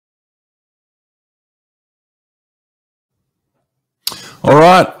All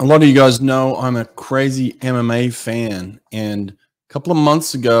right. A lot of you guys know I'm a crazy MMA fan. And a couple of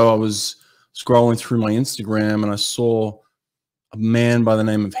months ago, I was scrolling through my Instagram and I saw a man by the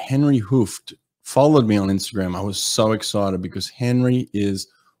name of Henri Hooft followed me on Instagram. I was so excited because Henri is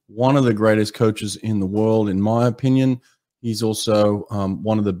one of the greatest coaches in the world, in my opinion. He's also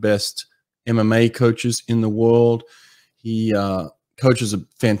one of the best MMA coaches in the world. He coaches a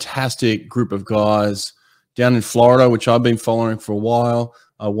fantastic group of guys down in Florida, which I've been following for a while.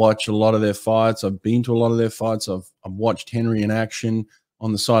 I watch a lot of their fights. I've been to a lot of their fights. I've watched Henri in action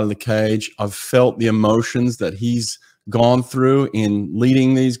on the side of the cage. I've felt the emotions that he's gone through in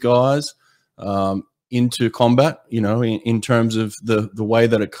leading these guys into combat, you know, in terms of the way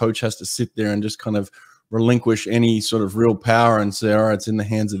that a coach has to sit there and just kind of relinquish any sort of real power and say, all right, it's in the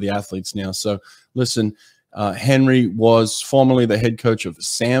hands of the athletes now. So listen, Henri was formerly the head coach of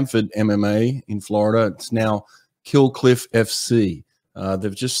Sanford MMA in Florida. It's now Killcliff FC.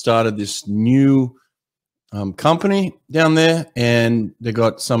 They've just started this new company down there, and they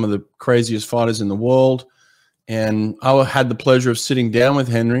got some of the craziest fighters in the world. And I had the pleasure of sitting down with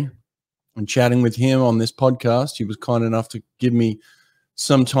Henri and chatting with him on this podcast. He was kind enough to give me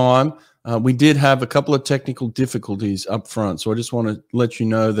some time. We did have a couple of technical difficulties up front, so I just want to let you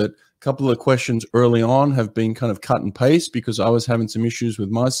know that a couple of the questions early on have been kind of cut and paste because I was having some issues with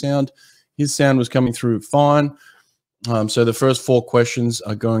my sound. His sound was coming through fine. So the first 4 questions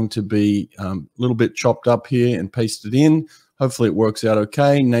are going to be a little bit chopped up here and pasted in. Hopefully it works out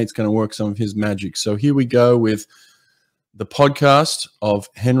okay. Nate's going to work some of his magic. So here we go with the podcast of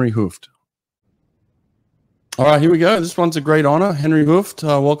Henri Hooft. All right, here we go. This one's a great honor. Henri Hooft,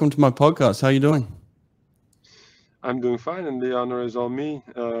 welcome to my podcast. How are you doing? I'm doing fine, and the honor is all me.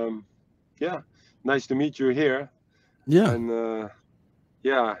 Yeah, nice to meet you here. Yeah. And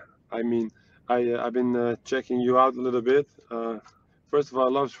yeah, I mean, I've been checking you out a little bit. First of all, I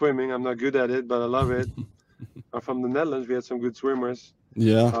love swimming. I'm not good at it, but I love it. I'm from the Netherlands. We had some good swimmers.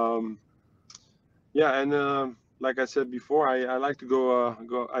 Yeah. Yeah, and like I said before, I like to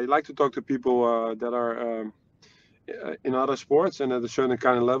go. I like to talk to people that are in other sports and at a certain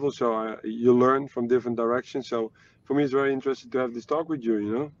kind of level. So you learn from different directions. So for me, it's very interesting to have this talk with you.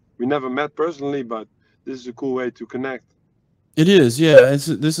 You know, we never met personally, but this is a cool way to connect. It is, yeah.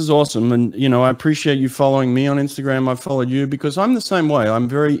 This is awesome, and you know, I appreciate you following me on Instagram. I followed you because I'm the same way. I'm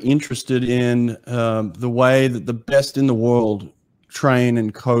very interested in the way that the best in the world train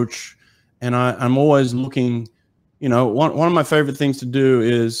and coach, and I'm always looking. You know, one of my favorite things to do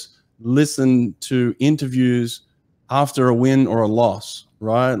is listen to interviews after a win or a loss.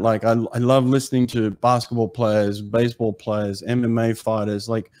 Right? Like I love listening to basketball players, baseball players, MMA fighters.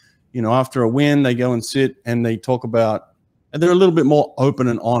 Like, you know, after a win, they go and sit and they talk about. And they're a little bit more open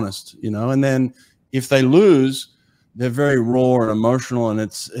and honest, you know. And then if they lose, they're very raw and emotional, and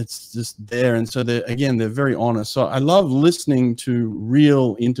it's just there. And so they're very honest. So I love listening to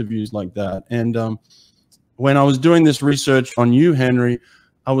real interviews like that. And when I was doing this research on you, Henri,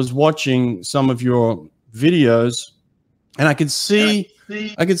 I was watching some of your videos, and I could see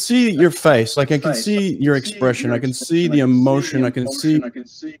your face. Like I can see your expression. I can see the emotion. I can see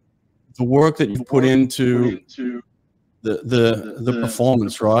the work that you've put into the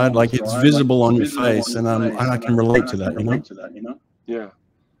performance, right? Like it's visible on your face, and I can relate to that, you know?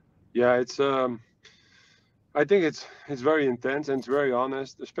 Yeah, it's I think it's very intense and it's very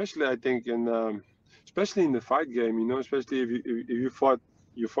honest, especially I think especially in the fight game, you know, especially if you fought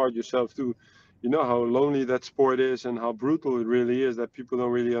yourself too. You know how lonely that sport is and how brutal it really is that people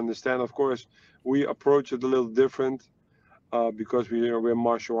don't really understand. Of course, we approach it a little different because we're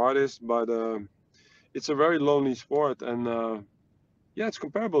martial artists, but it's a very lonely sport, and yeah, it's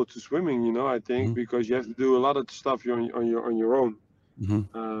comparable to swimming, you know. I think because you have to do a lot of stuff on your own.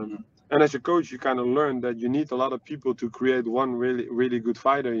 And as a coach, you kind of learn that you need a lot of people to create one really good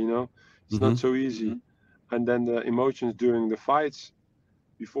fighter. You know, it's not so easy. And then the emotions during the fights,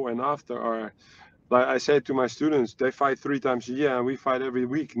 before and after, are like I say to my students, they fight 3 times a year, and we fight every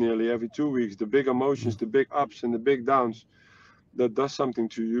week, nearly every 2 weeks. The big emotions, the big ups and the big downs, that does something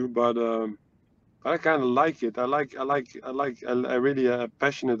to you, but. I kind of like it. I really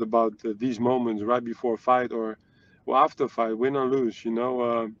passionate about these moments right before a fight or after a fight, win or lose. You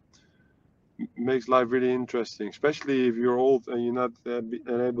know, makes life really interesting. Especially if you're old and you're not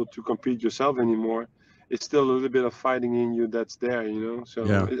able to compete yourself anymore. It's still a little bit of fighting in you that's there. You know, so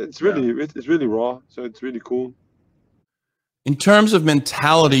it's really raw. So it's really cool. In terms of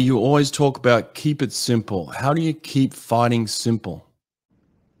mentality, you always talk about keep it simple. How do you keep fighting simple?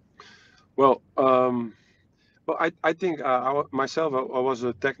 Well, I think myself, I was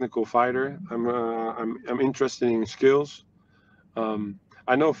a technical fighter. I'm interested in skills.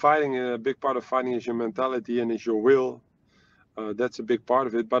 I know fighting, a big part of fighting is your mentality and is your will. That's a big part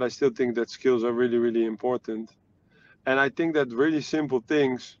of it, but I still think that skills are really, really important. And I think that really simple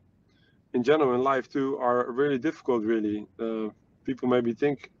things in general in life too are really difficult, really. People maybe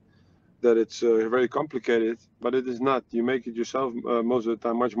think that it's very complicated, but it is not. You make it yourself most of the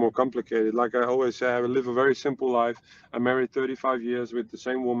time much more complicated. Like I always say, I live a very simple life. I'm married 35 years with the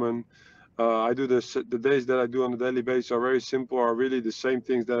same woman. I do the days that I do on a daily basis are very simple, are really the same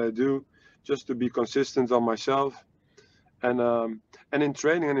things that I do, just to be consistent on myself. And in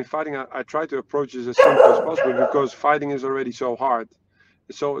training and in fighting, I try to approach it as simple as possible, because fighting is already so hard.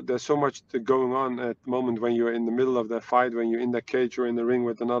 So there's so much going on at the moment when you're in the middle of that fight, when you're in that cage or in the ring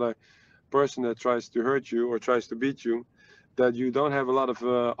with another person that tries to hurt you or tries to beat you, that you don't have a lot of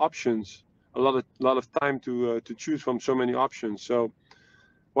options, a lot of time to choose from so many options. So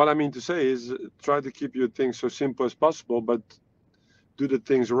what I mean to say is try to keep your things so simple as possible, but do the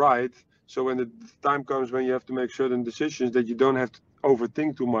things right. So when the time comes when you have to make certain decisions, that you don't have to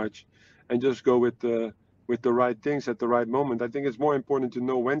overthink too much and just go with the right things at the right moment. I think it's more important to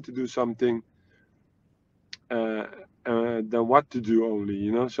know when to do something than what to do only,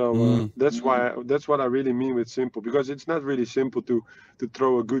 you know. So that's what I really mean with simple, because it's not really simple to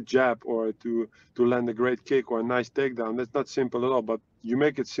throw a good jab or to land a great kick or a nice takedown. That's not simple at all, but you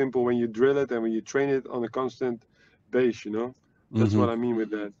make it simple when you drill it and when you train it on a constant base, you know. That's what I mean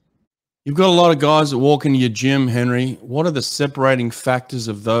with that. You've got a lot of guys that walk into your gym, Henri. What are the separating factors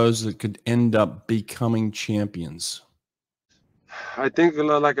of those that could end up becoming champions? I think,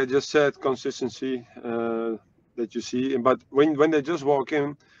 like I just said, consistency that you see. But when they just walk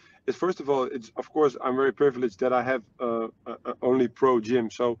in, it's first of all, it's of course I'm very privileged that I have only pro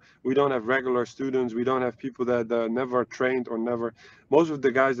gym. So we don't have regular students. We don't have people that never trained or never. Most of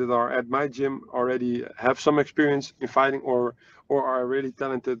the guys that are at my gym already have some experience in fighting, or are really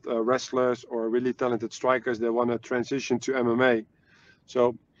talented wrestlers or really talented strikers that want to transition to MMA.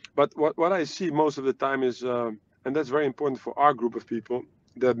 So, but what I see most of the time is, and that's very important for our group of people,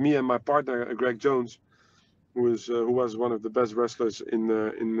 that me and my partner Greg Jones, who was one of the best wrestlers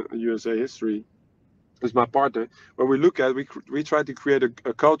in USA history, is my partner. When we look at, we try to create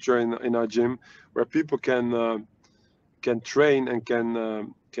a culture in our gym where people can train and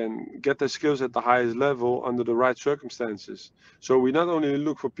can get their skills at the highest level under the right circumstances. So we not only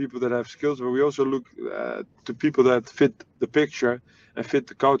look for people that have skills, but we also look to people that fit the picture and fit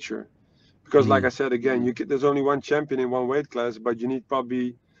the culture. Because like I said, again, there's only one champion in one weight class, but you need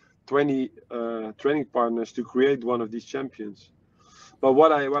probably 20 training partners to create one of these champions. But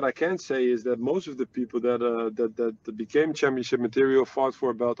what I can say is that most of the people that became championship material, fought for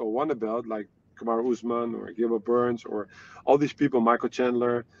a belt or won a belt, like Kamaru Usman or Gilbert Burns or all these people, Michael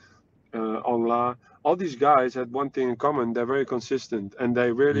Chandler, Aung, all these guys had one thing in common: they're very consistent, and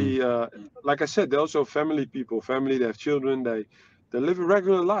they really, like I said, they're also family people. Family, they have children, they live a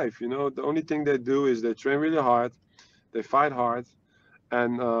regular life. You know, the only thing they do is they train really hard, they fight hard,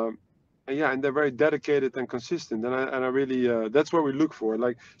 and yeah, and they're very dedicated and consistent. And I really, that's what we look for.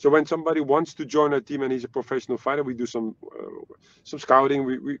 Like, so when somebody wants to join our team and he's a professional fighter, we do some scouting.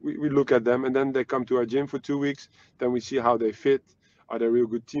 We look at them, and then they come to our gym for 2 weeks. Then we see how they fit. Are they real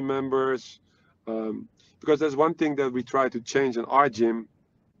good team members? Because there's one thing that we try to change in our gym,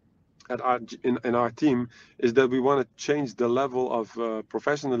 in our team, is that we want to change the level of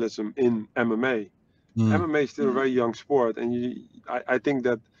professionalism in MMA. MMA is still a very young sport, and I think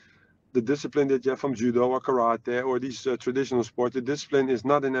that the discipline that you have from judo or karate or these traditional sports, the discipline is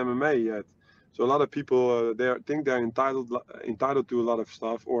not in MMA yet. So a lot of people think they're entitled to a lot of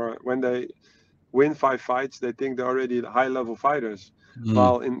stuff, or when they win 5 fights, they think they're already high-level fighters.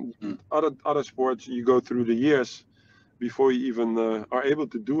 While in other sports, you go through the years before you even are able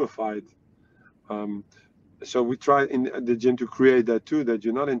to do a fight. So we try in the gym to create that too, that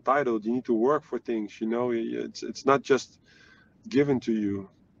you're not entitled. You need to work for things. You know, it's not just given to you.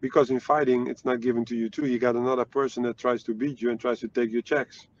 Because in fighting, it's not given to you too. You got another person that tries to beat you and tries to take your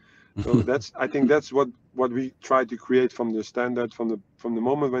checks. So I think that's what we try to create from the standard, from the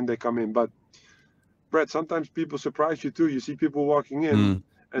moment when they come in. But Brett, sometimes people surprise you too. You see people walking in,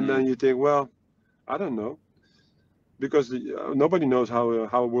 and then you think, well, I don't know, because nobody knows how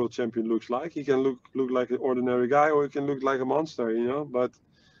a world champion looks like. He can look like an ordinary guy, or he can look like a monster, you know.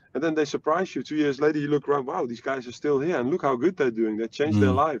 And then they surprise you. 2 years later, you look around, wow, these guys are still here, and look how good they're doing. They changed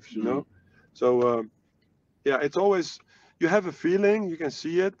their lives, you know. So yeah, it's always, you have a feeling, you can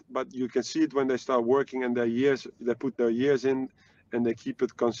see it, but you can see it when they start working and they put their years in, and they keep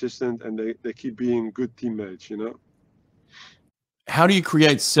it consistent, and they keep being good teammates, you know. How do you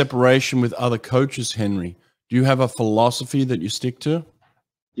create separation with other coaches, Henri? Do you have a philosophy that you stick to?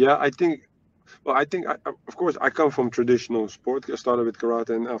 Yeah, I think. Well, of course, I come from traditional sport. I started with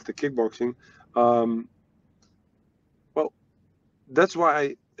karate and after kickboxing. Well, that's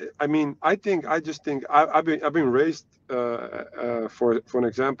why I've been raised for an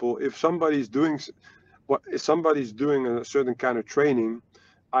example. If somebody's doing a certain kind of training,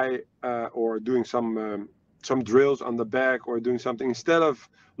 or doing some drills on the back or doing something, instead of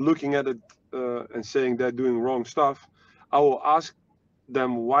looking at it and saying they're doing wrong stuff, I will ask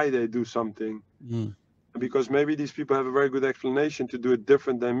them why they do something. Because maybe these people have a very good explanation to do it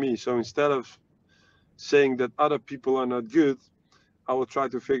different than me. So instead of saying that other people are not good, I will try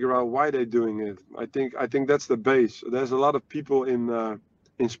to figure out why they're doing it. I think that's the base. There's a lot of people in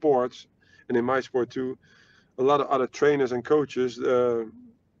sports, and in my sport too, a lot of other trainers and coaches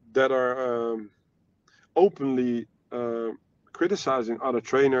that are openly criticizing other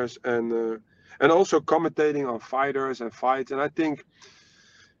trainers and also commentating on fighters and fights. And I think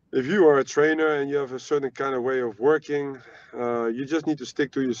if you are a trainer and you have a certain kind of way of working, you just need to stick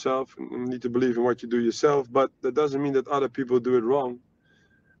to yourself and need to believe in what you do yourself. But that doesn't mean that other people do it wrong.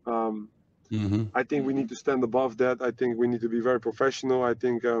 I think we need to stand above that. I think we need to be very professional. I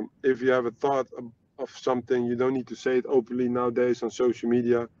think if you have a thought of something, you don't need to say it openly nowadays on social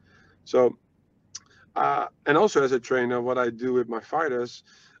media. So, and also as a trainer, what I do with my fighters,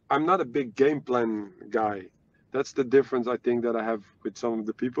 I'm not a big game plan guy. That's the difference, I think, that I have with some of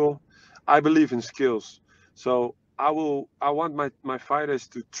the people. I believe in skills. So I want my fighters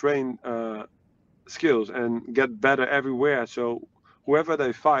to train skills and get better everywhere. So whoever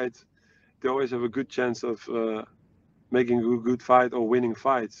they fight, they always have a good chance of making a good fight or winning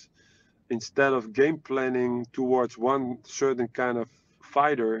fights. Instead of game planning towards one certain kind of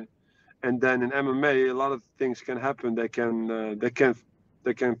fighter, and then in MMA, a lot of things can happen. They can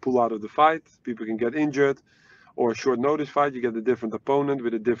pull out of the fight. People can get injured. Or a short notice fight, you get a different opponent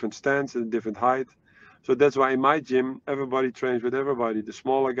with a different stance and a different height. So that's why in my gym, everybody trains with everybody. The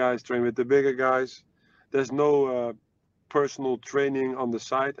smaller guys train with the bigger guys. There's no personal training on the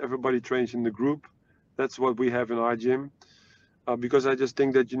side. Everybody trains in the group. That's what we have in our gym. Because I just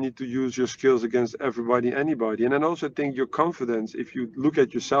think that you need to use your skills against everybody, anybody. And I also think your confidence, if you look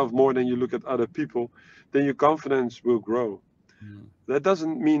at yourself more than you look at other people, then your confidence will grow. That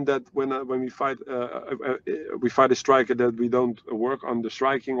doesn't mean that when we fight a striker that we don't work on the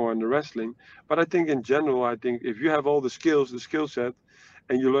striking or on the wrestling. But I think in general, I think if you have all the skills, the skill set,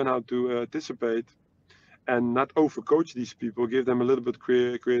 and you learn how to anticipate and not overcoach these people, give them a little bit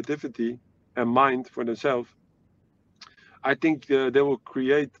creativity and mind for themselves, I think they will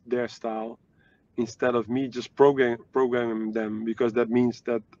create their style instead of me just programming them, because that means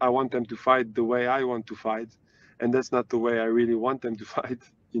that I want them to fight the way I want to fight. And that's not the way I really want them to fight,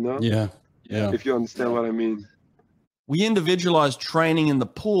 you know? Yeah. If you understand what I mean. We individualize training in the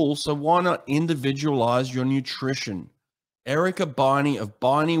pool, so why not individualize your nutrition? Erica Biney of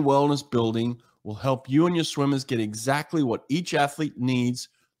Biney Wellness Building will help you and your swimmers get exactly what each athlete needs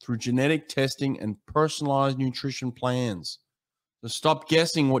through genetic testing and personalized nutrition plans. So stop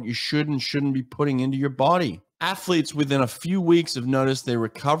guessing what you should and shouldn't be putting into your body. Athletes within a few weeks have noticed they're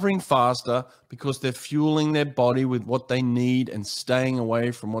recovering faster because they're fueling their body with what they need and staying away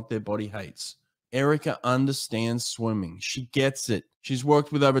from what their body hates. Erica understands swimming. She gets it. She's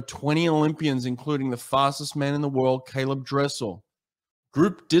worked with over 20 Olympians, including the fastest man in the world, Caleb Dressel.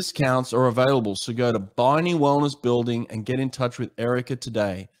 Group discounts are available, so go to Biney Wellness Building and get in touch with Erica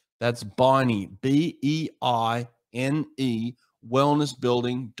today. That's Biney, B-E-I-N-E,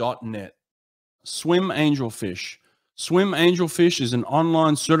 wellnessbuilding.net. Swim Angelfish. Swim Angelfish is an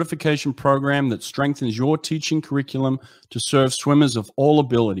online certification program that strengthens your teaching curriculum to serve swimmers of all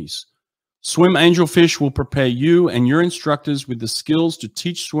abilities. Swim Angelfish will prepare you and your instructors with the skills to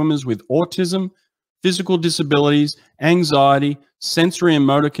teach swimmers with autism, physical disabilities, anxiety, sensory and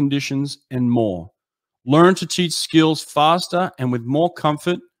motor conditions, and more. Learn to teach skills faster and with more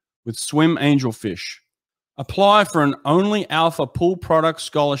comfort with Swim Angelfish. Apply for an Only Alpha Pool Product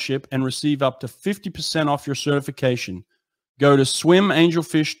Scholarship and receive up to 50% off your certification. Go to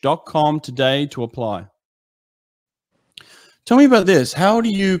swimangelfish.com today to apply. Tell me about this. How do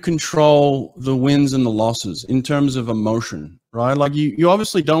you control the wins and the losses in terms of emotion, right? Like you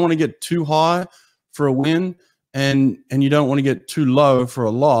obviously don't want to get too high for a win and you don't want to get too low for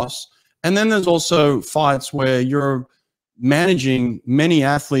a loss. And then there's also fights where you're managing many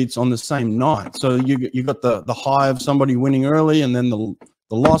athletes on the same night. So you got the high of somebody winning early, and then the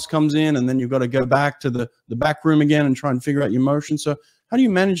loss comes in, and then you've got to go back to the back room again and try and figure out your motion. So how do you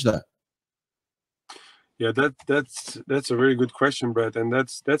manage that? Yeah, that's a very good question, Brett, and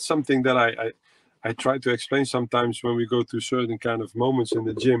that's something that I try to explain sometimes when we go through certain kind of moments in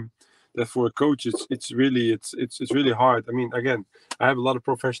the gym that for a coach it's really hard. I mean, again, I have a lot of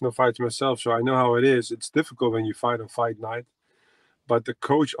professional fights myself, so I know how it is. It's difficult when you fight on fight night, but the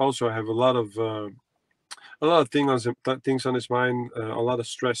coach also have a lot of things on his mind, a lot of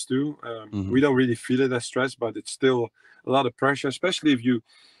stress too. We don't really feel it as stress, but it's still a lot of pressure, especially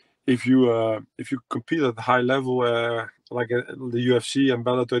if you compete at a high level, like the UFC and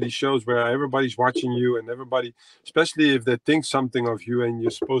Bellator, these shows where everybody's watching you and everybody, especially if they think something of you and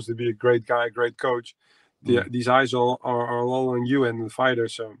you're supposed to be a great guy, a great coach, these eyes are all on you and the fighter.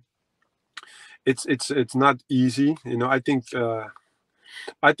 So it's not easy, you know. I think,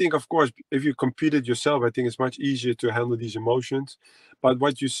 of course, if you competed yourself, I think it's much easier to handle these emotions. But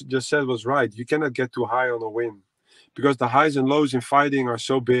what you just said was right. You cannot get too high on a win, because the highs and lows in fighting are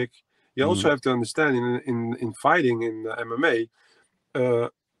so big. You also have to understand in fighting, in MMA,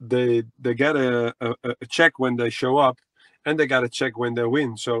 they get a check when they show up, and they got a check when they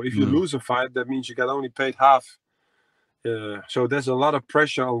win. So if you lose a fight, that means you got only paid half. So there's a lot of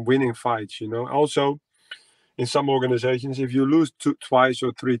pressure on winning fights, you know. Also, in some organizations, if you lose twice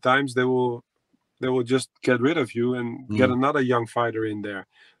or three times, they will just get rid of you and get another young fighter in there.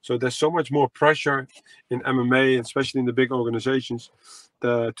 So there's so much more pressure in MMA, especially in the big organizations,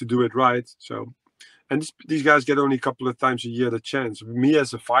 to do it right. So, and these guys get only a couple of times a year the chance. Me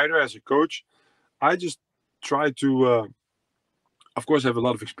as a fighter, as a coach, I just try to, of course, I have a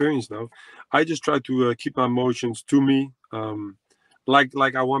lot of experience now. I just try to keep my emotions to me,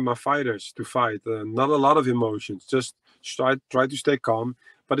 like I want my fighters to fight. Not a lot of emotions, just try to stay calm.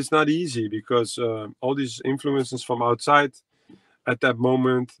 But it's not easy because all these influences from outside at that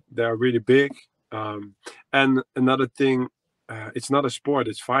moment, they are really big. And another thing, it's not a sport,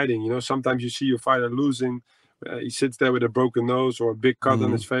 it's fighting. You know, sometimes you see your fighter losing. He sits there with a broken nose or a big cut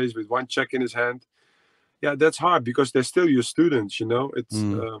on his face with one check in his hand. Yeah, that's hard because they're still your students, you know. It's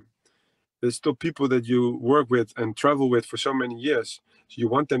there's still people that you work with and travel with for so many years. So you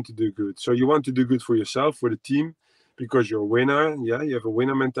want them to do good. So you want to do good for yourself, for the team, because you're a winner. Yeah, you have a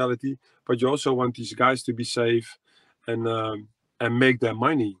winner mentality. But you also want these guys to be safe and make their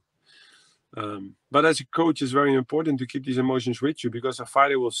money. But as a coach, it's very important to keep these emotions with you, because a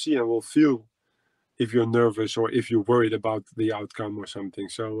fighter will see and will feel if you're nervous or if you're worried about the outcome or something.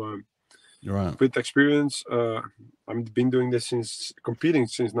 So you're right. With experience, I've been doing this competing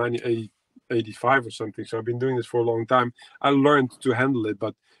since 1985 or something. So I've been doing this for a long time. I learned to handle it,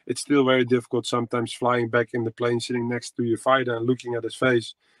 but it's still very difficult sometimes flying back in the plane, sitting next to your fighter and looking at his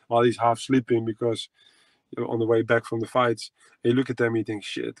face while he's half sleeping, because on the way back from the fights, you look at them, you think,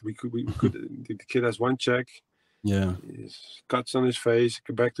 shit, we could. The kid has one check. Yeah. He's cuts on his face,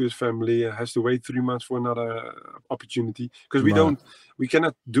 go back to his family, has to wait 3 months for another opportunity, because we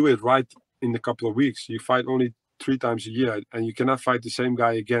cannot do it right in a couple of weeks. You fight only 3 times a year, and you cannot fight the same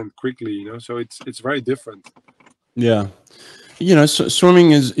guy again quickly, you know. So it's very different. Yeah. You know,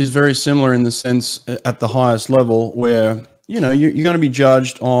 swimming is very similar in the sense at the highest level, where, you know, you're going to be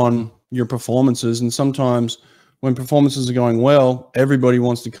judged on your performances. And sometimes when performances are going well, everybody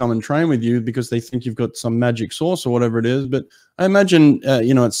wants to come and train with you because they think you've got some magic sauce or whatever it is. But I imagine,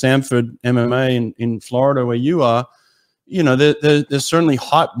 you know, at Sanford MMA in Florida, where you are, you know, there's certainly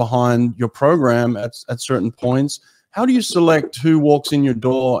hype behind your program at certain points. How do you select who walks in your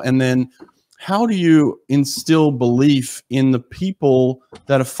door? And then how do you instill belief in the people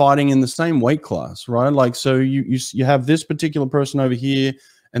that are fighting in the same weight class, right? Like, so you have this particular person over here,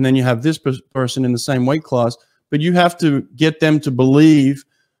 and then you have this person in the same weight class, but you have to get them to believe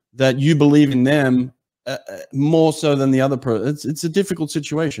that you believe in them more so than the other person. It's a difficult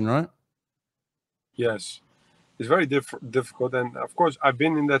situation, right? Yes, it's very difficult. And of course, I've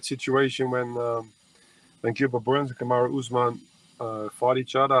been in that situation when Gilbert, Brunson, Kamaru, Usman fought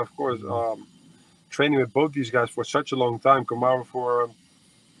each other. Of course, training with both these guys for such a long time. Kamaru for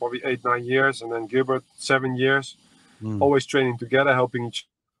probably 8-9 years, and then Gilbert 7 years. Always training together, helping each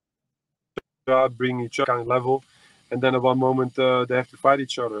other, bringing each other kind of level. And then at one moment they have to fight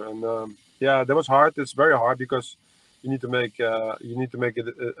each other. And yeah, that was hard. It's very hard because you need to make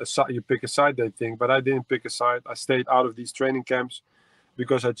it a side. You pick a side, they think, but I didn't pick a side. I stayed out of these training camps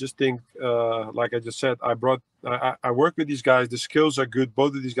because I just think, like I just said, I work with these guys. The skills are good.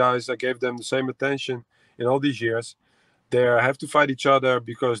 Both of these guys, I gave them the same attention in all these years. They have to fight each other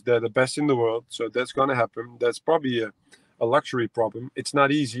because they're the best in the world. So that's going to happen. That's probably a luxury problem. It's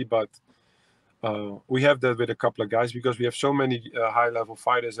not easy, but we have that with a couple of guys because we have so many high-level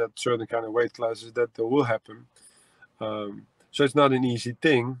fighters at certain kind of weight classes that will happen. So it's not an easy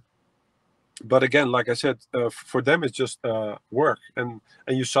thing. But again, like I said, for them it's just work, and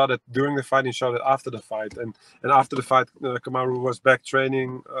you saw that during the fight, and you saw that after the fight, and after the fight, Kamaru was back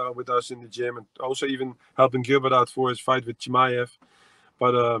training with us in the gym, and also even helping Gilbert out for his fight with Chimaev.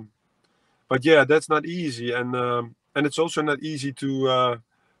 But yeah, that's not easy, and it's also not easy to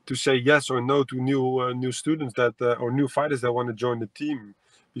say yes or no to new students that or new fighters that want to join the team,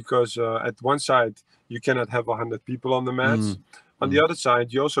 because at one side you cannot have 100 people on the mats. On the other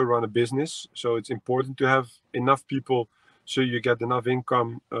side, you also run a business, so it's important to have enough people so you get enough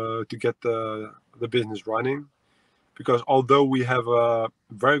income to get the business running. Because although we have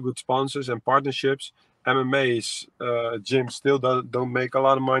very good sponsors and partnerships, MMA's gyms still don't make a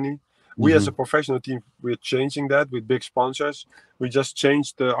lot of money. We as a professional team, we're changing that with big sponsors. We just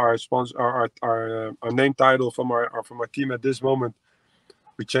changed our sponsor, our name title from our team at this moment.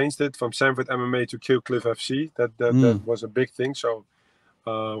 We changed it from Sanford MMA to Killcliff FC. That was a big thing. So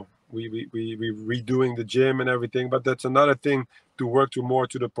we redoing the gym and everything. But that's another thing to work more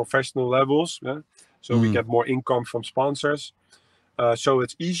to the professional levels. Yeah? So we get more income from sponsors. So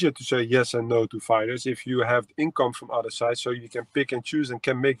it's easier to say yes and no to fighters if you have income from other sides. So you can pick and choose and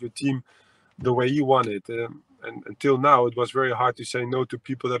can make your team the way you want it. And until now, it was very hard to say no to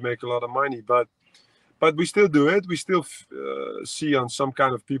people that make a lot of money. But we still do it. We still see on some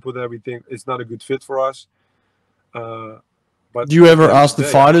kind of people that we think it's not a good fit for us. But do you ever ask the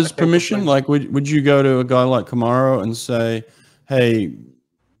fighters permission? Like, would you go to a guy like Kamaru and say, "Hey,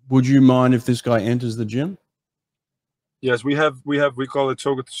 would you mind if this guy enters the gym?" Yes, we call it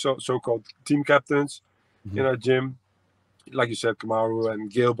so-called team captains in our gym. Like you said, Kamaru and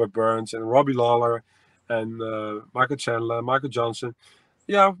Gilbert Burns and Robbie Lawler and Michael Chandler, Michael Johnson.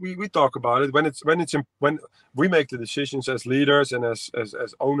 Yeah, we talk about it when we make the decisions as leaders and as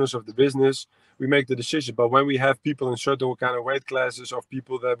owners of the business. We make the decision, but when we have people in certain kind of weight classes of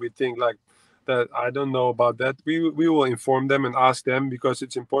people that we think like that, I don't know about that, we will inform them and ask them, because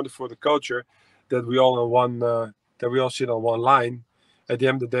it's important for the culture that we all sit on one line. At the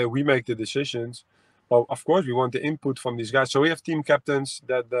end of the day, we make the decisions. Well, of course, we want the input from these guys. So we have team captains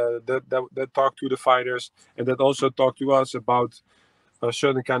that talk to the fighters and that also talk to us about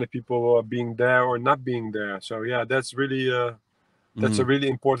certain kind of people being there or not being there. So yeah, that's really that's a really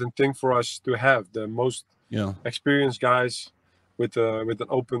important thing for us to have. The most experienced guys with an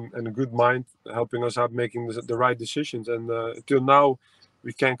open and a good mind helping us out making the right decisions. And till now,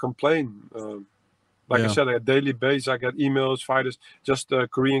 we can't complain. Like I said, on a daily basis, I get emails, fighters. Just a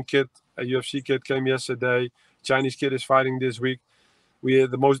Korean kid, a UFC kid came yesterday. Chinese kid is fighting this week. We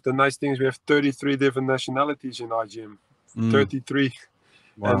have the nice thing is we have 33 different nationalities in our gym. 33.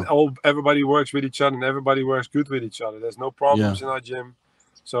 Wow. And everybody works with each other and everybody works good with each other. There's no problems in our gym.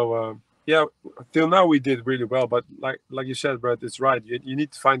 So yeah, till now we did really well. But like you said, Brett, it's right. You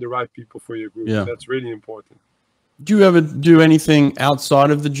need to find the right people for your group. Yeah. That's really important. Do you ever do anything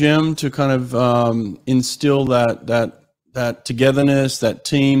outside of the gym to kind of instill that togetherness, that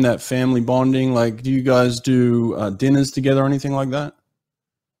team, that family bonding? Like, do you guys do dinners together or anything like that?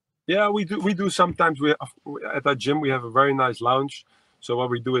 Yeah, we do sometimes. At our gym we have a very nice lounge. So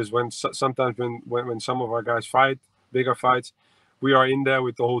what we do is sometimes when some of our guys fight bigger fights, we are in there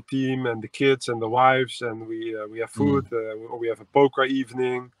with the whole team and the kids and the wives, and we have food. We have a poker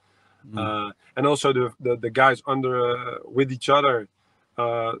evening. And also the guys with each other,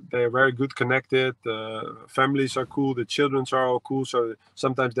 they're very good connected. Families are cool, the children are all cool, so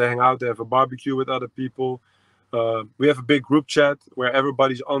sometimes they hang out, they have a barbecue with other people. We have a big group chat where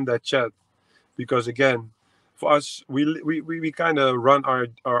everybody's on that chat, because again, for us, we kind of run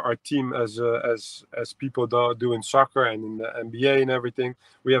our team as people do in soccer and in the NBA and everything.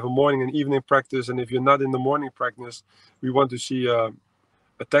 We have a morning and evening practice, and if you're not in the morning practice, we want to see a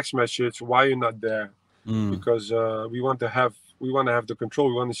text message why you're not there, because we want to have the control.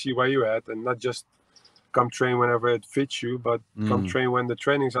 We want to see where you're at, and not just come train whenever it fits you, but come train when the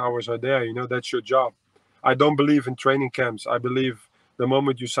training hours are there. You know, that's your job. I don't believe in training camps. I believe the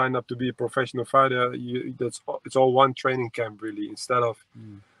moment you sign up to be a professional fighter, it's all one training camp really, instead of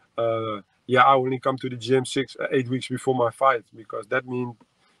I only come to the gym 6-8 weeks before my fight, because that means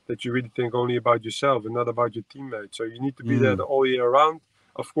that you really think only about yourself and not about your teammates. So you need to be there all year round.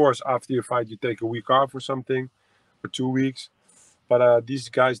 Of course, after your fight, you take a week off or something, or 2 weeks. But these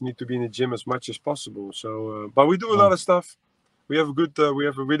guys need to be in the gym as much as possible. So, but we do a lot of stuff. We have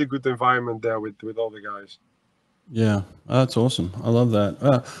a really good environment there with all the guys. Yeah, that's awesome. I love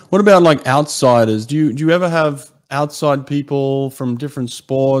that. What about like outsiders? Do you ever have outside people from different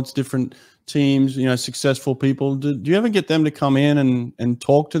sports, different teams? You know, successful people. Do you ever get them to come in and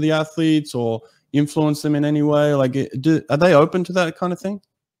talk to the athletes or influence them in any way? Like, are they open to that kind of thing?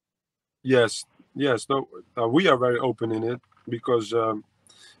 Yes, yes. No, we are very open in it because,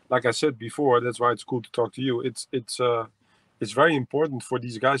 like I said before, that's why it's cool to talk to you. It's very important for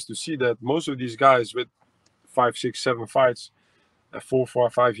these guys to see that most of these guys with 5, 6, 7 fights, 4, 4,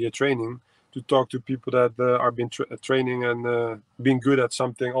 5 year training, to talk to people that are been training and being good at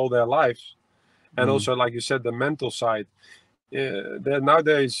something all their lives, and also, like you said, the mental side. That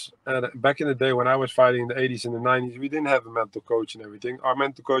nowadays, back in the day when I was fighting in the 80s and the 90s, we didn't have a mental coach and everything. Our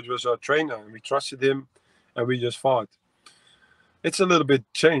mental coach was our trainer, and we trusted him, and we just fought. It's a little bit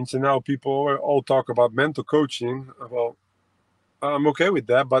changed, and now people all talk about mental coaching. Well, I'm okay with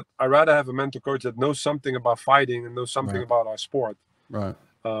that, but I'd rather have a mental coach that knows something about fighting and knows something about our sport. Right.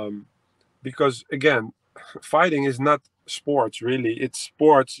 Because again, fighting is not sports really. It's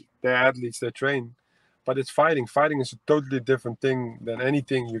sports. They're athletes. They train, but it's fighting. Fighting is a totally different thing than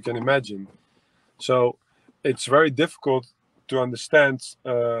anything you can imagine. So it's very difficult to understand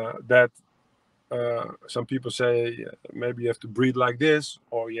that some people say maybe you have to breathe like this,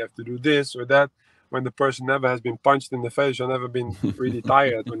 or you have to do this or that, when the person never has been punched in the face, or never been really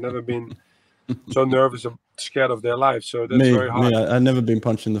tired, or never been so nervous or scared of their life. So that's very hard. I've never been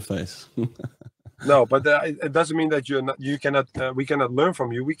punched in the face. No, but it doesn't mean that we cannot learn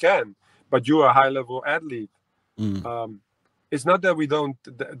from you. We can, but you are a high level athlete. It's not that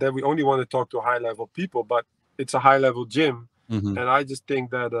we only want to talk to high level people, but it's a high level gym, and I just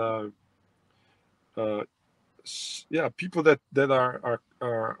think that people that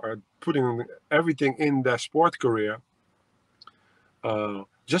are putting everything in their sport career,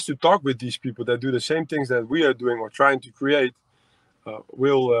 just to talk with these people that do the same things that we are doing or trying to create,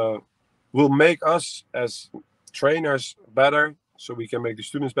 will make us as trainers better, so we can make the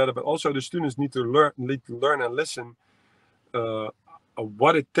students better. But also the students need to learn and listen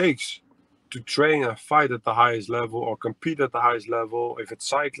what it takes to train and fight at the highest level or compete at the highest level. If it's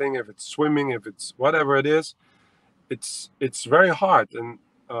cycling, if it's swimming, if it's whatever it is, it's very hard. And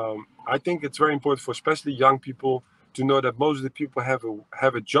I think it's very important for especially young people to know that most of the people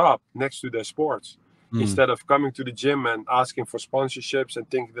have a job next to their sports, instead of coming to the gym and asking for sponsorships and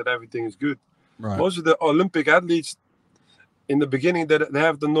thinking that everything is good. Right. Most of the Olympic athletes, in the beginning, they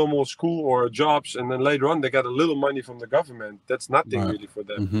have the normal school or jobs, and then later on they get a little money from the government. That's nothing really for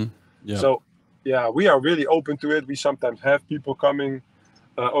them. So yeah, we are really open to it. We sometimes have people coming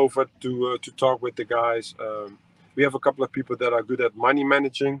over to talk with the guys. We have a couple of people that are good at money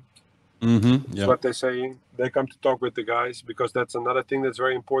managing. That's what they're saying. They come to talk with the guys, because that's another thing that's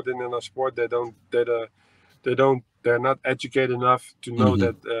very important in our sport. They're not educated enough to know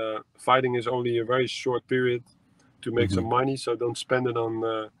that fighting is only a very short period to make some money. So don't spend it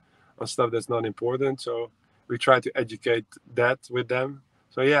on stuff that's not important. So we try to educate that with them.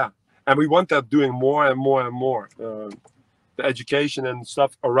 So yeah, and we want that doing more and more and more, the education and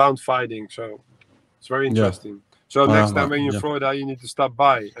stuff around fighting. So it's very interesting. So next time when you're in Florida, you need to stop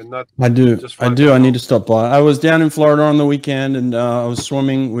by and not. I do. I need to stop by. I was down in Florida on the weekend, and I was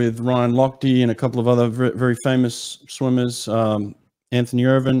swimming with Ryan Lochte and a couple of other very famous swimmers. Anthony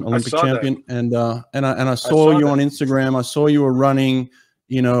Irvin, Olympic champion, and I saw you on Instagram. I saw you were running,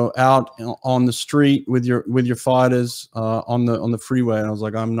 out on the street with your fighters on the freeway, and I was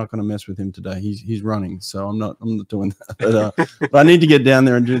like, I'm not going to mess with him today. He's running, so I'm not doing that. But I need to get down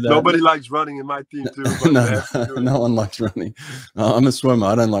there and do that. Nobody likes running in my team too. No one likes running. I'm a swimmer.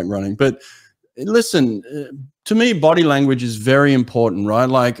 I don't like running. But listen, to me, body language is very important, right?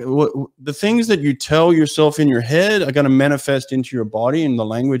 Like the things that you tell yourself in your head are going to manifest into your body and the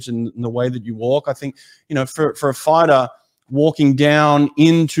language and the way that you walk. I think, for a fighter, walking down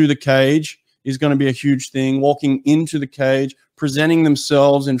into the cage is going to be a huge thing. Walking into the cage, presenting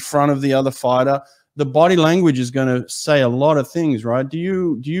themselves in front of the other fighter, the body language is going to say a lot of things, right? Do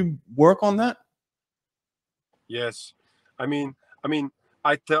you work on that? Yes. I mean,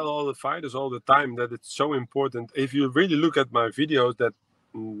 I tell all the fighters all the time that it's so important. If you really look at my videos, that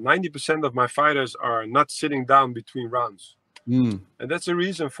 90% of my fighters are not sitting down between rounds. And that's a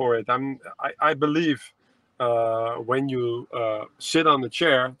reason for it. I believe when you sit on the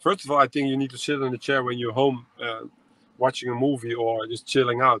chair, first of all, I think you need to sit on the chair when you're home watching a movie or just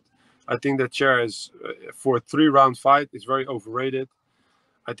chilling out. I think that chair is, for a 3-round fight, is very overrated.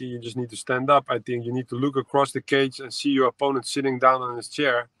 I think you just need to stand up. I think you need to look across the cage and see your opponent sitting down on his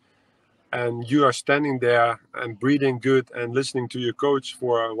chair, and you are standing there and breathing good and listening to your coach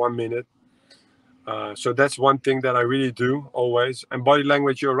for 1 minute. So that's one thing that I really do always. And body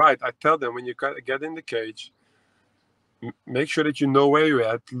language, you're right. I tell them when you get in the cage, make sure that you know where you're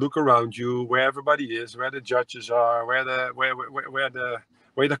at. Look around you, where everybody is, where the judges are, where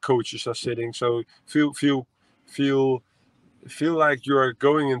the coaches are sitting. So feel feel like you're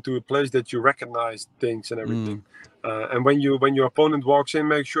going into a place that you recognize things and everything. And when your opponent walks in,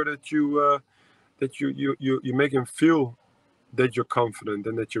 make sure that you make him feel that you're confident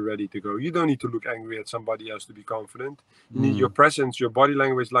and that you're ready to go. You don't need to look angry at somebody else to be confident. You need your presence, your body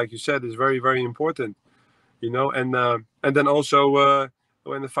language, like you said, is very, very important. And then also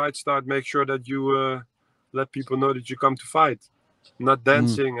when the fight starts, make sure that you let people know that you come to fight, not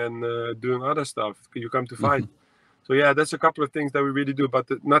dancing and doing other stuff. You come to fight. So yeah, that's a couple of things that we really do. But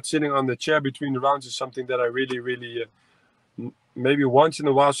not sitting on the chair between the rounds is something that I really, really maybe once in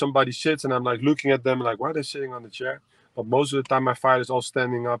a while somebody sits and I'm like looking at them like, why are they sitting on the chair? But most of the time my fighters all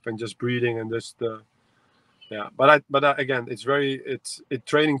standing up and just breathing and just yeah. But again, it's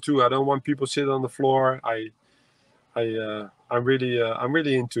training too. I don't want people sitting on the floor. I'm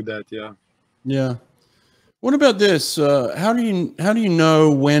really into that. Yeah. Yeah. What about this? How do you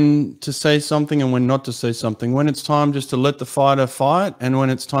know when to say something and when not to say something? When it's time just to let the fighter fight, and when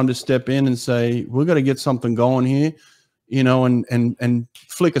it's time to step in and say, we've got to get something going here, and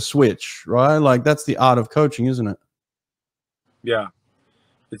flick a switch, right? Like that's the art of coaching, isn't it? Yeah.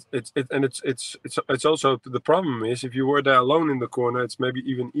 It's also the problem is if you were there alone in the corner, it's maybe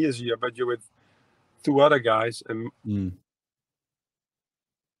even easier. But you're with two other guys and.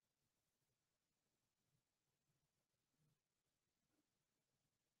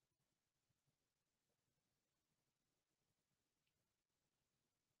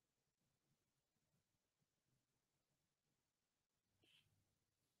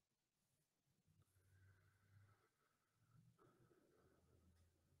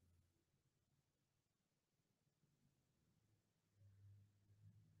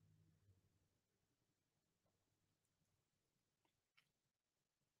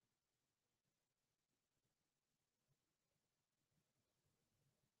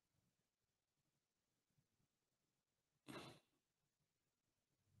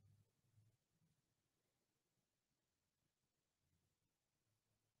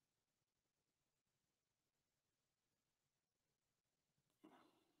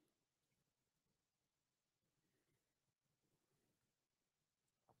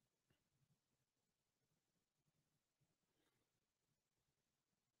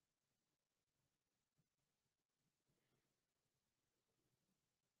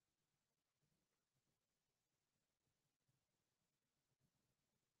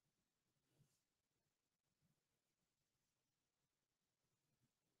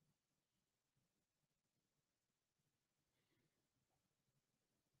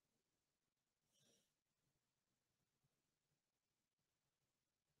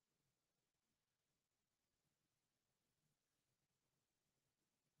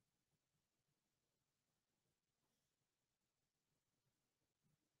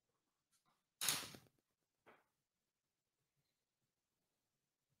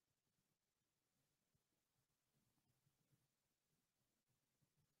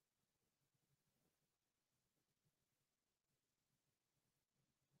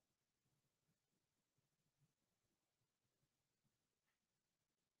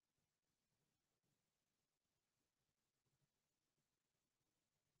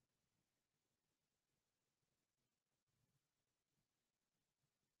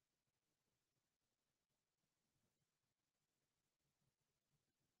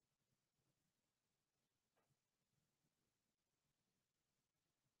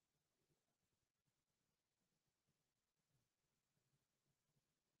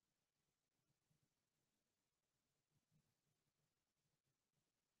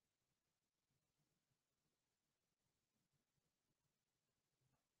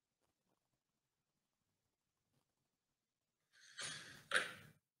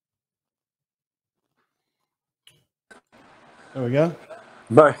 There we go.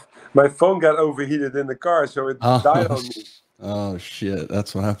 My phone got overheated in the car, so it died on me. Oh shit!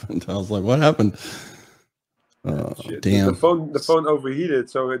 That's what happened. I was like, "What happened?" Oh Shit. damn! The phone overheated,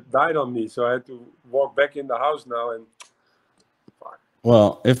 so it died on me. So I had to walk back in the house now and.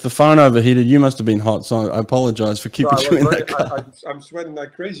 Well, if the phone overheated, you must have been hot. So I apologize for keeping you in that car. I'm sweating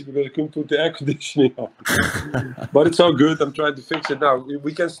like crazy because I couldn't put the air conditioning on. But it's all good. I'm trying to fix it now.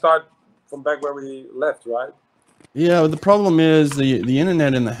 We can start from back where we left, right? Yeah, the problem is the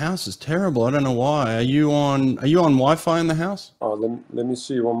internet in the house is terrible. I don't know why. Are you on Wi-Fi in the house? Oh, let me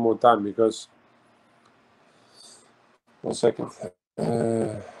see one more time because 1 second.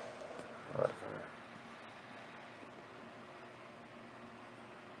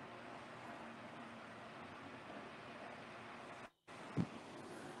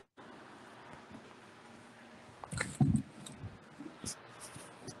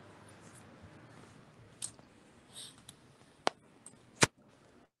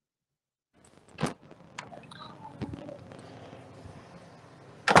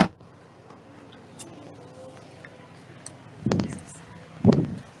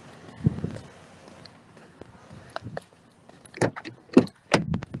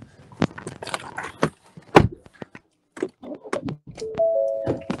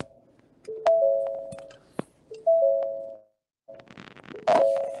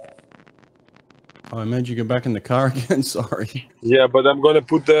 Oh, I made you go back in the car again. Sorry. Yeah, but I'm gonna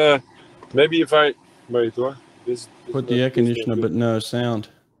put the. Maybe if I wait, what? This Put the air conditioner, but no sound.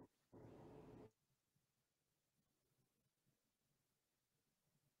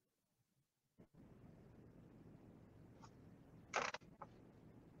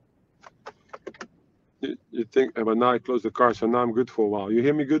 You think? But now I close the car, so now I'm good for a while. You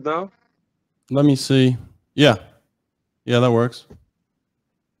hear me good now? Let me see. Yeah, that works.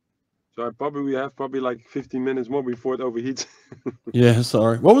 So we have like 15 minutes more before it overheats. Yeah,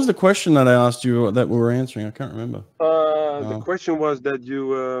 sorry. What was the question that I asked you that we were answering? I can't remember. The question was that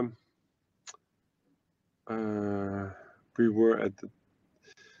you we were at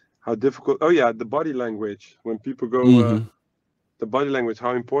how difficult. Oh yeah, the body language when people go. The body language,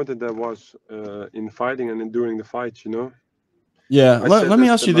 how important that was in fighting and in during the fights. You know. Yeah. Let me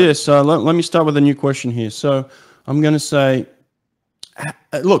ask you this. Let me start with a new question here. So I'm going to say,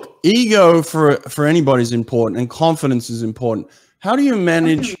 look, ego for anybody is important, and confidence is important. How do you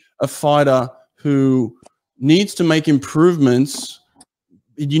manage a fighter who needs to make improvements?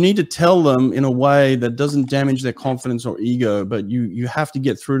 You need to tell them in a way that doesn't damage their confidence or ego, but you have to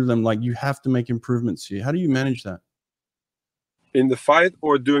get through to them, like, you have to make improvements here. How do you manage that? In the fight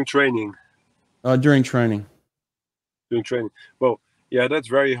or during training? During training. During training. Well, yeah, that's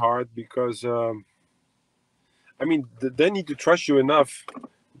very hard because I mean, they need to trust you enough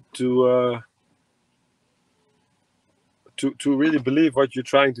to really believe what you're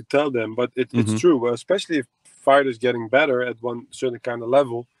trying to tell them. But it's true, especially if fighters getting better at one certain kind of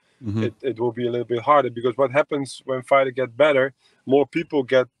level, it will be a little bit harder, because what happens when fighters get better, more people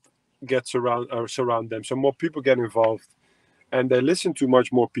get surround them, so more people get involved, and they listen to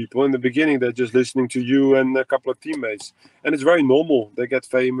much more people. In the beginning, they're just listening to you and a couple of teammates, and it's very normal. They get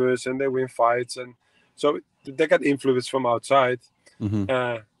famous and they win fights, and so they get influence from outside.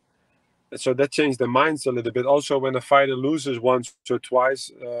 So that changed their minds a little bit. Also, when a fighter loses once or twice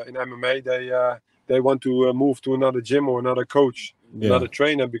in MMA, they want to move to another gym or another coach, another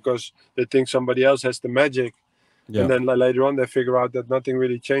trainer, because they think somebody else has the magic. And then later on, they figure out that nothing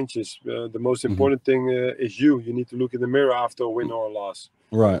really changes. The most important thing is you. You need to look in the mirror after a win or a loss.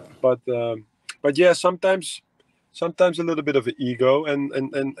 Right. But yeah, sometimes a little bit of an ego,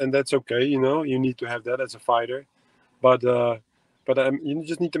 and that's okay. You know, you need to have that as a fighter. But you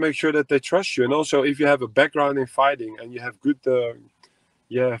just need to make sure that they trust you. And also, if you have a background in fighting and you have good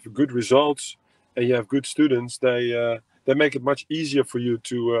results and you have good students, they make it much easier for you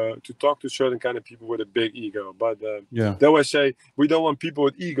to talk to certain kind of people with a big ego. But they always say we don't want people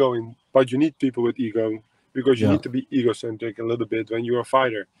with ego, but you need people with ego, because you need to be egocentric a little bit when you're a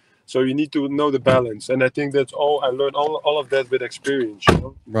fighter. So you need to know the balance. And I think that's all I learned. All of that with experience. You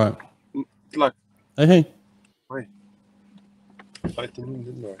know? Right. Like, hey.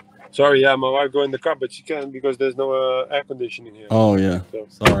 Sorry, yeah, my wife go in the car, but she can't because there's no air conditioning here. Oh yeah, so.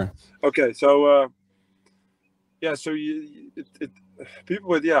 Sorry. Okay, so yeah, so people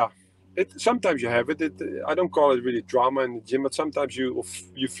with sometimes you have it. I don't call it really drama in the gym, but sometimes you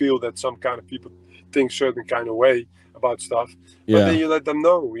feel that some kind of people think certain kind of way about stuff, but then you let them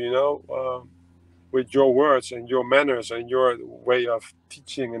know, you know, with your words and your manners and your way of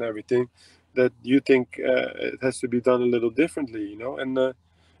teaching and everything, that you think it has to be done a little differently, you know, and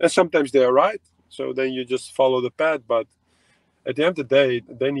sometimes they are right. So then you just follow the path. But at the end of the day,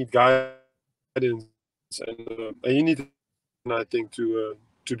 they need guidance, and you need, I think, to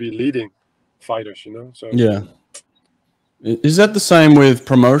be leading fighters, you know. So yeah. Is that the same with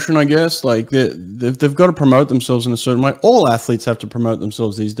promotion? I guess, like they've got to promote themselves in a certain way. All athletes have to promote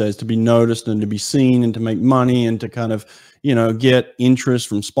themselves these days to be noticed and to be seen and to make money and to kind of, you know, get interest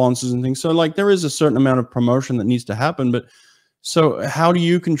from sponsors and things. So like there is a certain amount of promotion that needs to happen. But so how do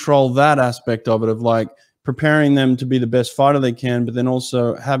you control that aspect of it, of like preparing them to be the best fighter they can, but then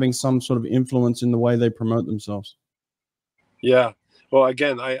also having some sort of influence in the way they promote themselves? Yeah. Well,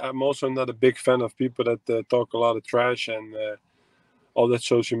 again, I'm also not a big fan of people that talk a lot of trash and all that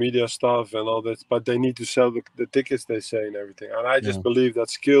social media stuff and all that, but they need to sell the tickets, they say, and everything. And I just believe that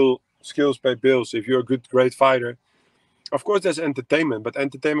skills pay bills. If you're a great fighter, of course there's entertainment, but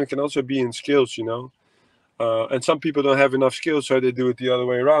entertainment can also be in skills, you know. And some people don't have enough skills, so they do it the other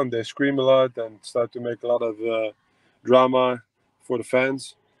way around. They scream a lot and start to make a lot of drama for the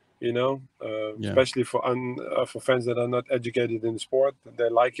fans, you know, especially for fans that are not educated in the sport. They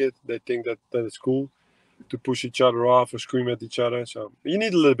like it. They think that it's cool to push each other off or scream at each other. So you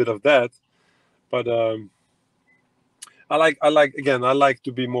need a little bit of that. But I like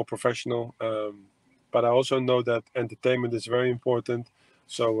to be more professional. But I also know that entertainment is very important.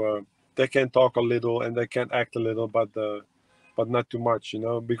 So they can talk a little and they can act a little, but but not too much, you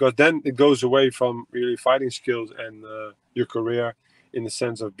know, because then it goes away from really fighting skills and your career in the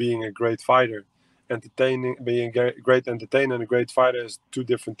sense of being a great fighter. Entertaining, being a great entertainer and a great fighter is two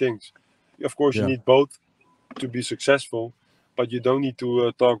different things. Of course, you need both to be successful, but you don't need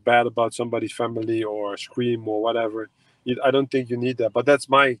to talk bad about somebody's family or scream or whatever. I don't think you need that, but that's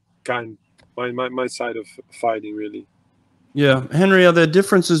my side of fighting, really. Yeah. Henri, are there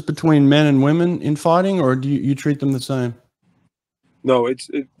differences between men and women in fighting, or do you treat them the same? No,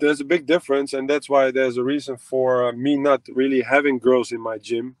 there's a big difference, and that's why there's a reason for me not really having girls in my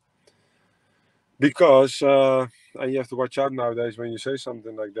gym. Because and you have to watch out nowadays when you say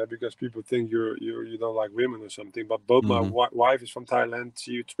something like that, because people think you don't like women or something. But both my wife is from Thailand.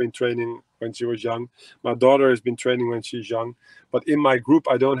 She's been training when she was young. My daughter has been training when she's young. But in my group,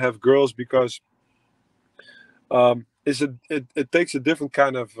 I don't have girls because it takes a different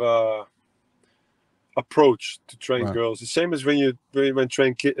kind of approach to train girls. The same as when you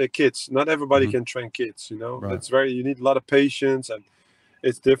train kids. Not everybody can train kids. You know, you need a lot of patience, and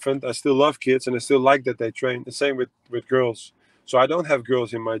it's different. I still love kids, and I still like that they train. The same with girls. So I don't have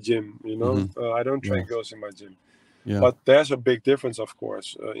girls in my gym. You know, I don't train girls in my gym. Yeah. But there's a big difference, of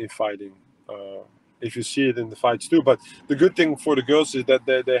course, in fighting. If you see it in the fights too. But the good thing for the girls is that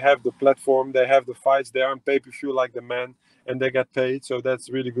they have the platform, they have the fights, they are on pay-per-view like the men, and they get paid. So that's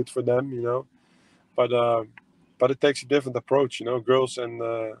really good for them, you know. But it takes a different approach, you know, girls and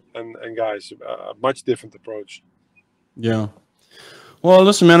guys, a much different approach. Yeah. Well,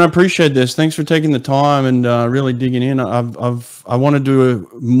 listen, man, I appreciate this. Thanks for taking the time and really digging in. I want to do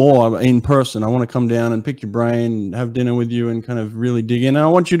more in person. I want to come down and pick your brain and have dinner with you and kind of really dig in. And I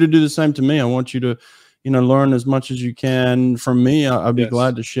want you to do the same to me. I want you to, you know, learn as much as you can from me. I'd be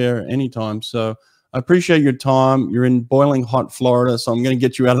glad to share anytime. So I appreciate your time. You're in boiling hot Florida, so I'm going to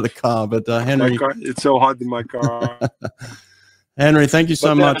get you out of the car. But Henri, it's so hot in my car. Henri, thank you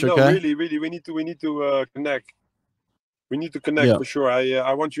so much. No, okay, really, we need to connect. We need to connect for sure.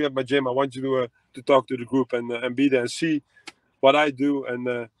 I want you at my gym. I want you to talk to the group and be there and see what I do, and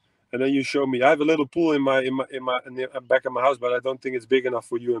then you show me. I have a little pool in the back of my house, but I don't think it's big enough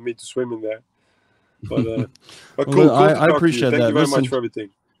for you and me to swim in there. But well, cool. I appreciate that. Thank you very much for everything.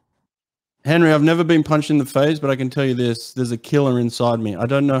 Henri, I've never been punched in the face, but I can tell you this: there's a killer inside me. I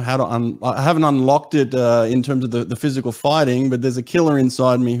don't know how to. I haven't unlocked it in terms of the physical fighting, but there's a killer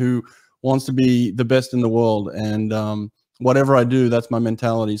inside me who wants to be the best in the world, and whatever I do, that's my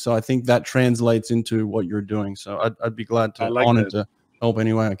mentality. So I think that translates into what you're doing. So I'd be glad to, honored to help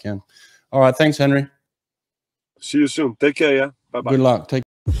any way I can. All right. Thanks, Henri. See you soon. Take care. Yeah. Bye-bye. Good luck.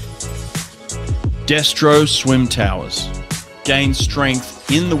 Destro Swim Towers. Gain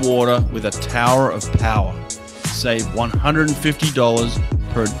strength in the water with a tower of power. Save $150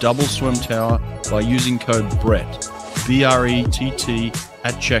 per double swim tower by using code BRETT, B-R-E-T-T,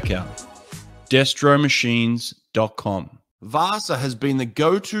 at checkout. DestroMachines.com. Vasa has been the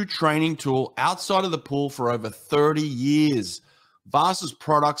go-to training tool outside of the pool for over 30 years. Vasa's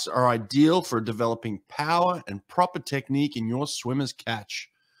products are ideal for developing power and proper technique in your swimmer's catch.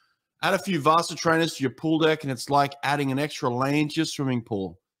 Add a few Vasa trainers to your pool deck, and it's like adding an extra lane to your swimming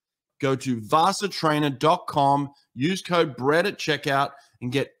pool. Go to vasatrainer.com, use code BRETT at checkout,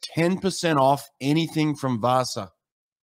 and get 10% off anything from Vasa.